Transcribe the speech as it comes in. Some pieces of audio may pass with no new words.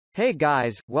Hey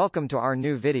guys, welcome to our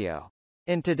new video.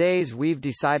 In today's we've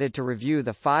decided to review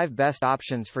the 5 best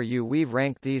options for you. We've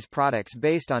ranked these products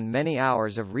based on many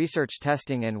hours of research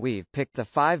testing and we've picked the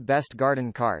 5 best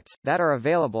garden carts that are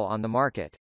available on the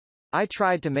market. I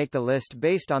tried to make the list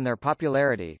based on their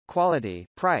popularity, quality,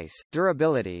 price,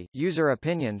 durability, user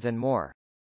opinions and more.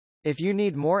 If you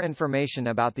need more information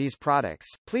about these products,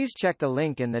 please check the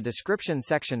link in the description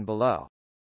section below.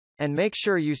 And make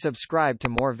sure you subscribe to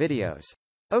more videos.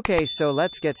 Okay, so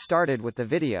let's get started with the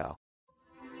video.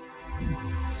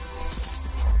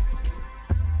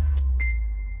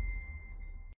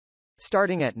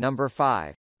 Starting at number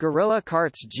 5. Gorilla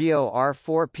Carts Geo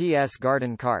R4PS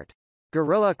Garden Cart.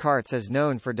 Gorilla Carts is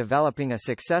known for developing a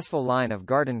successful line of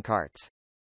garden carts.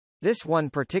 This one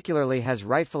particularly has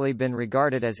rightfully been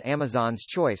regarded as Amazon's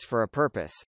choice for a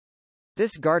purpose.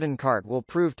 This garden cart will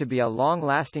prove to be a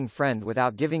long-lasting friend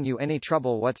without giving you any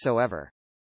trouble whatsoever.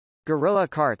 Gorilla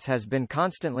Carts has been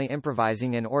constantly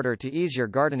improvising in order to ease your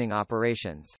gardening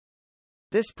operations.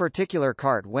 This particular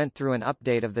cart went through an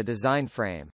update of the design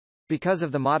frame. Because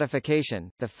of the modification,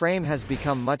 the frame has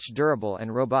become much durable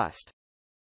and robust.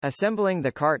 Assembling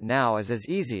the cart now is as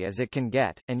easy as it can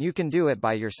get, and you can do it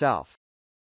by yourself.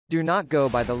 Do not go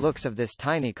by the looks of this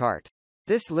tiny cart.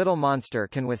 This little monster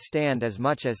can withstand as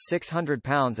much as 600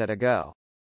 pounds at a go.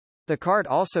 The cart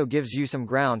also gives you some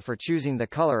ground for choosing the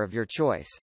color of your choice.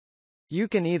 You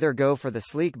can either go for the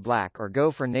sleek black or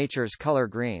go for nature's color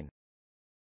green.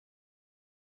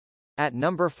 At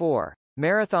number 4.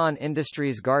 Marathon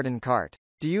Industries Garden Cart.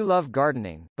 Do you love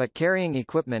gardening, but carrying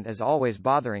equipment is always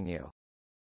bothering you?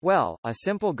 Well, a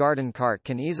simple garden cart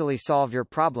can easily solve your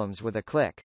problems with a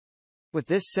click. With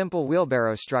this simple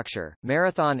wheelbarrow structure,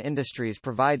 Marathon Industries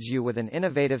provides you with an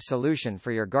innovative solution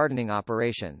for your gardening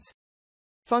operations.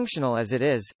 Functional as it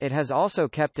is, it has also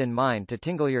kept in mind to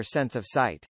tingle your sense of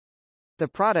sight. The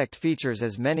product features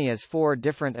as many as 4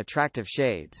 different attractive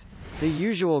shades. The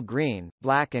usual green,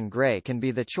 black and gray can be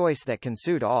the choice that can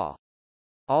suit all.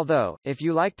 Although, if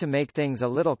you like to make things a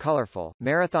little colorful,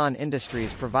 Marathon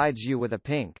Industries provides you with a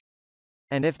pink.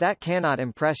 And if that cannot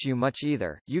impress you much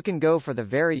either, you can go for the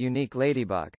very unique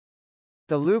ladybug.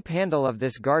 The loop handle of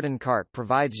this garden cart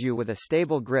provides you with a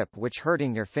stable grip which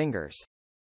hurting your fingers.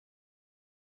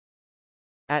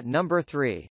 At number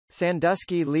 3.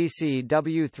 Sandusky Lee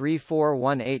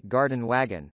W3418 Garden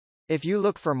Wagon. If you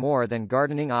look for more than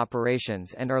gardening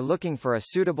operations and are looking for a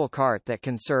suitable cart that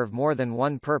can serve more than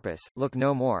one purpose, look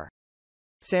no more.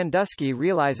 Sandusky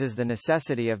realizes the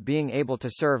necessity of being able to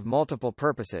serve multiple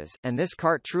purposes, and this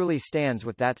cart truly stands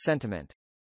with that sentiment.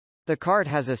 The cart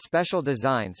has a special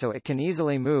design so it can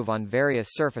easily move on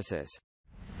various surfaces.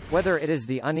 Whether it is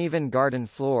the uneven garden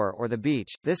floor or the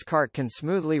beach, this cart can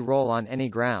smoothly roll on any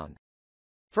ground.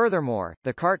 Furthermore,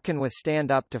 the cart can withstand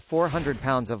up to 400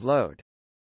 pounds of load.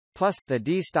 Plus, the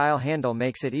D-style handle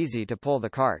makes it easy to pull the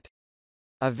cart.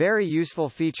 A very useful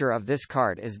feature of this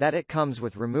cart is that it comes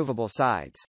with removable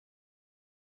sides.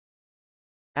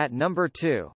 At number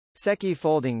 2. Sekey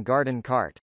Folding Garden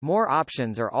Cart. More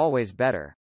options are always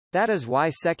better. That is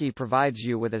why Sekey provides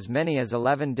you with as many as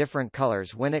 11 different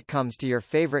colors when it comes to your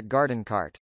favorite garden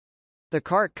cart. The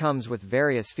cart comes with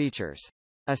various features.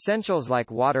 Essentials like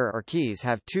water or keys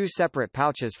have 2 separate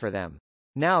pouches for them.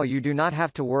 Now you do not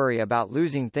have to worry about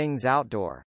losing things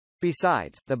outdoor.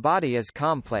 Besides, the body is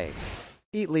complex.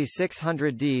 Eatly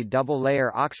 600D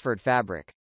double-layer Oxford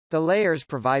fabric. The layers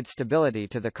provide stability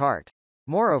to the cart.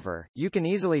 Moreover, you can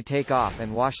easily take off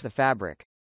and wash the fabric.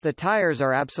 The tires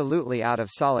are absolutely out of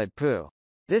solid poo.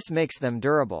 This makes them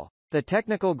durable. The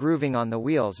technical grooving on the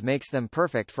wheels makes them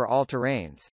perfect for all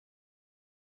terrains.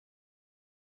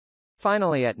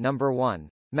 Finally at number 1.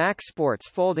 Max Sports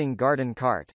Folding Garden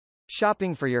Cart.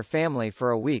 Shopping for your family for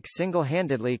a week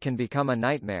single-handedly can become a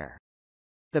nightmare.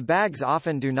 The bags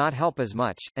often do not help as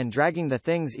much, and dragging the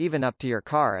things even up to your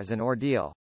car is an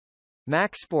ordeal.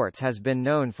 Max Sports has been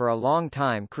known for a long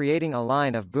time creating a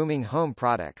line of booming home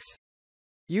products.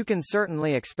 You can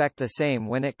certainly expect the same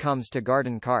when it comes to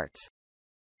garden carts.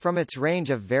 From its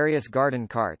range of various garden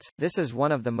carts, this is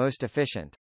one of the most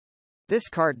efficient. This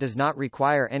cart does not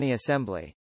require any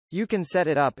assembly. You can set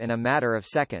it up in a matter of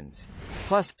seconds.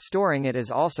 Plus, storing it is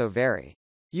also very.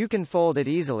 You can fold it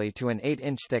easily to an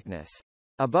 8-inch thickness.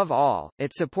 Above all,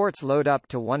 it supports load up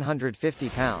to 150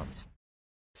 pounds.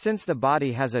 Since the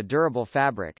body has a durable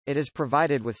fabric, it is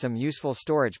provided with some useful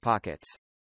storage pockets.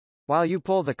 While you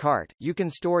pull the cart, you can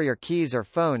store your keys or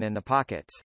phone in the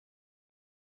pockets.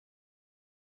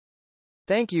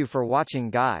 Thank you for watching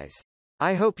guys.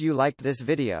 I hope you liked this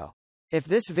video. If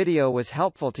this video was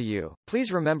helpful to you,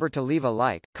 please remember to leave a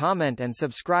like, comment and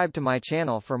subscribe to my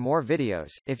channel for more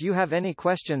videos. If you have any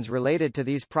questions related to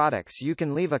these products, you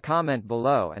can leave a comment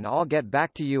below and I'll get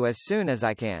back to you as soon as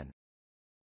I can.